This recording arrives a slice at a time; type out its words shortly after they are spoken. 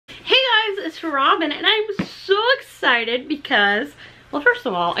it's Robin, and I'm so excited because, well, first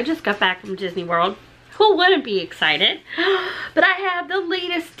of all, I just got back from Disney World. Who wouldn't be excited? But I have the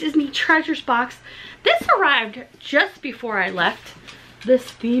latest Disney Treasures box. This arrived just before I left. This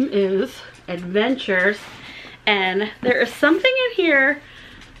theme is Adventures, and there is something in here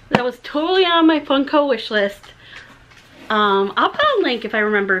that was totally on my Funko wish list. I'll put a link if I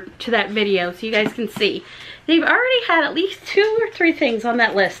remember to that video so you guys can see. They've already had at least 2 or 3 things on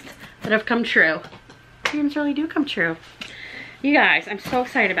that list that have come true. Dreams really do come true. You guys, I'm so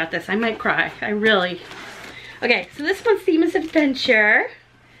excited about this. I might cry. I really. Okay, so this one's theme is adventure.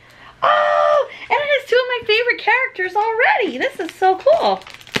 Oh, and it has 2 of my favorite characters already. This is so cool.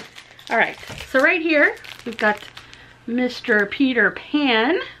 All right, so right here, we've got Mr. Peter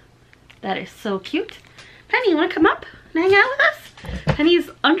Pan. That is so cute. Penny, you wanna come up and hang out with us? Penny's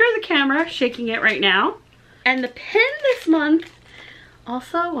under the camera, shaking it right now. And the pin this month,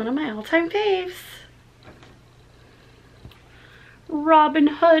 also one of my all-time faves. Robin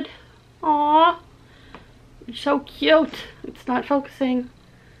Hood. Aww. You're so cute. It's not focusing.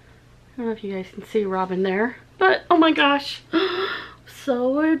 I don't know if you guys can see Robin there, but oh my gosh.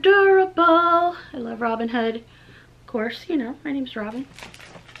 So adorable. I love Robin Hood. Of course, you know, my name's Robin.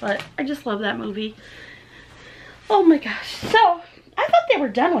 But I just love that movie. Oh my gosh. So, I thought they were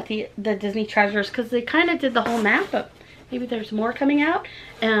done with the Disney Treasures because they kind of did the whole map, but maybe there's more coming out.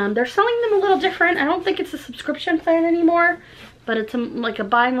 They're selling them a little different. I don't think it's a subscription plan anymore, but it's like a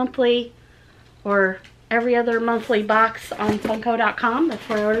bi-monthly or every other monthly box on Funko.com. That's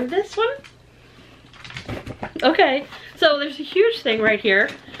where I ordered this one. Okay, so there's a huge thing right here,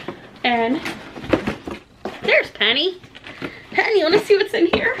 and there's Penny. Penny, you want to see what's in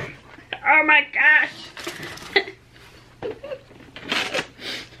here? Oh my gosh.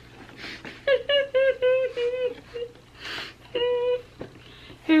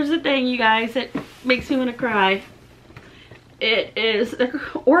 Here's the thing, you guys, it makes me want to cry. It is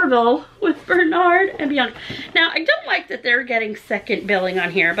Orville with Bernard and Bianca. Now, I don't like that they're getting second billing on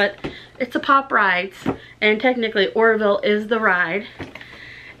here, but it's a Pop Rides, and technically Orville is the ride.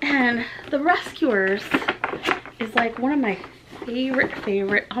 And the Rescuers is like one of my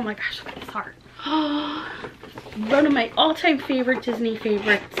favorite, oh my gosh, look at this heart. One of my all-time favorite Disney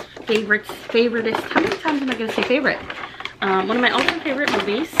favorites. How many times am I gonna say favorite? One of my all-time favorite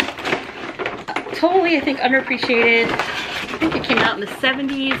movies. Totally, I think, underappreciated. I think it came out in the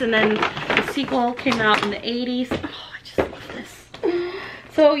 70s, and then the sequel came out in the 80s. Oh, I just love this.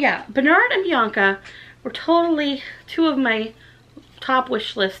 So yeah, Bernard and Bianca were totally 2 of my top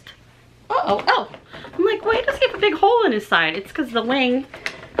wish list. Oh, I'm like, why does he have a big hole in his side? It's because the wing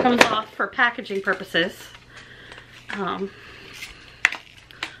comes off for packaging purposes.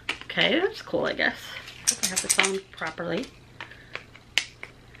 Okay, that's cool, I guess. Hope I have this on properly.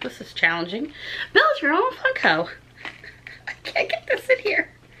 This is challenging. Build your own Funko. I can't get this in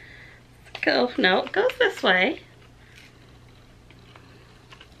here. Go, no, it goes this way.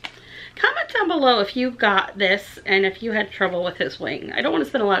 Comment down below if you got this and if you had trouble with his wing. I don't want to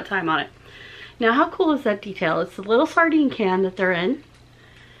spend a lot of time on it. Now, how cool is that detail? It's the little sardine can that they're in.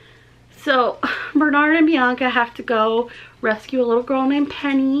 So, Bernard and Bianca have to go rescue a little girl named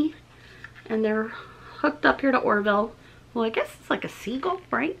Penny. And they're hooked up here to Orville. Well, I guess it's like a seagull,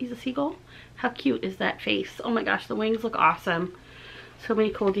 right? He's a seagull. How cute is that face? Oh my gosh, the wings look awesome. So many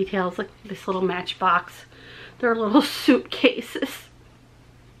cool details, like this little matchbox. Their little suitcases.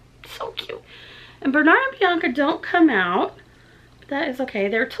 So cute. And Bernard and Bianca don't come out. But that is okay.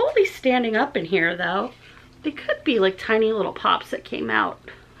 They're totally standing up in here, though. They could be like tiny little pops that came out.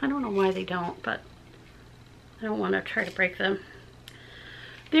 I don't know why they don't, but I don't want to try to break them.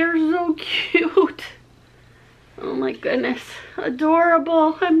 They're so cute. Oh my goodness.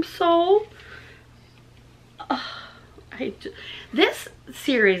 Adorable. I'm so... This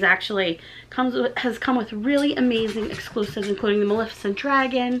series actually has come with really amazing exclusives, including the Maleficent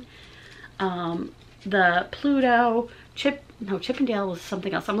Dragon, the Pluto, Chip and Dale was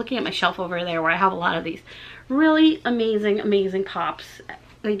something else. I'm looking at my shelf over there where I have a lot of these. Really amazing pops.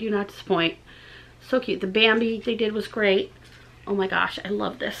 They do not disappoint. So cute. The Bambi they did was great. Oh my gosh, I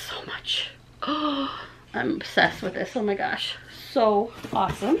love this so much. Oh, I'm obsessed with this. Oh my gosh, so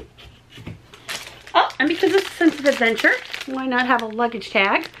awesome. Oh, and because it's a sense of adventure, why not have a luggage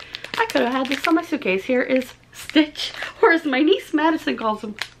tag? I could have had this on my suitcase. Here is Stitch, or as my niece Madison calls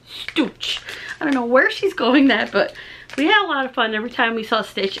him, Stooch. I don't know where she's going that, but we had a lot of fun every time we saw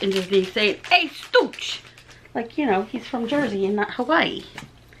Stitch in Disney saying, "Hey, Stooch!" Like, you know, he's from Jersey and not Hawaii.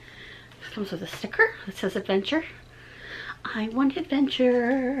 This comes with a sticker that says adventure. I want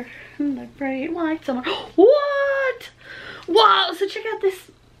adventure. The bright white summer. What? Wow, so check out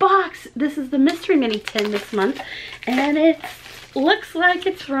this box. This is the Mystery Mini tin this month, and it looks like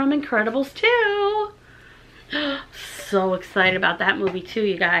it's from Incredibles 2. So excited about that movie too,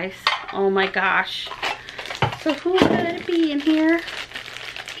 you guys. Oh my gosh. So who could it be in here?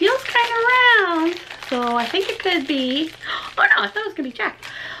 Feels kind of round, so I think it could be. Oh no, I thought it was gonna be Jack.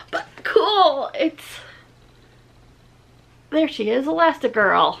 But cool, it's, there she is,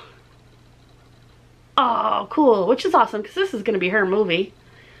 Elastigirl. Oh, cool, which is awesome because this is gonna be her movie.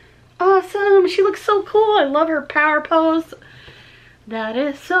 Awesome, she looks so cool. I love her power pose. That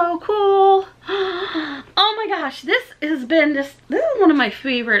is so cool. Oh my gosh, this is one of my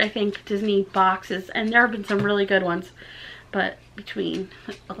favorite, I think, Disney boxes, and there have been some really good ones. But between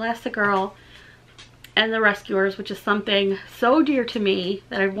Elastigirl and the Rescuers, which is something so dear to me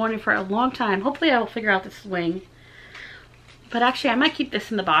that I've wanted for a long time. Hopefully I will figure out the swing. But actually I might keep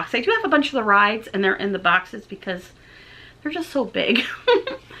this in the box. I do have a bunch of the rides and they're in the boxes because they're just so big.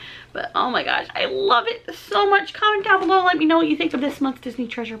 But oh my gosh, I love it so much. Comment down below, let me know what you think of this month's Disney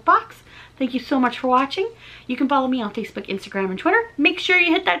Treasure box. Thank you so much for watching. You can follow me on Facebook, Instagram, and Twitter. Make sure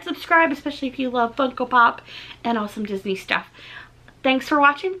you hit that subscribe, especially if you love Funko Pop and awesome Disney stuff. Thanks for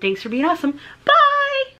watching. Thanks for being awesome. Bye!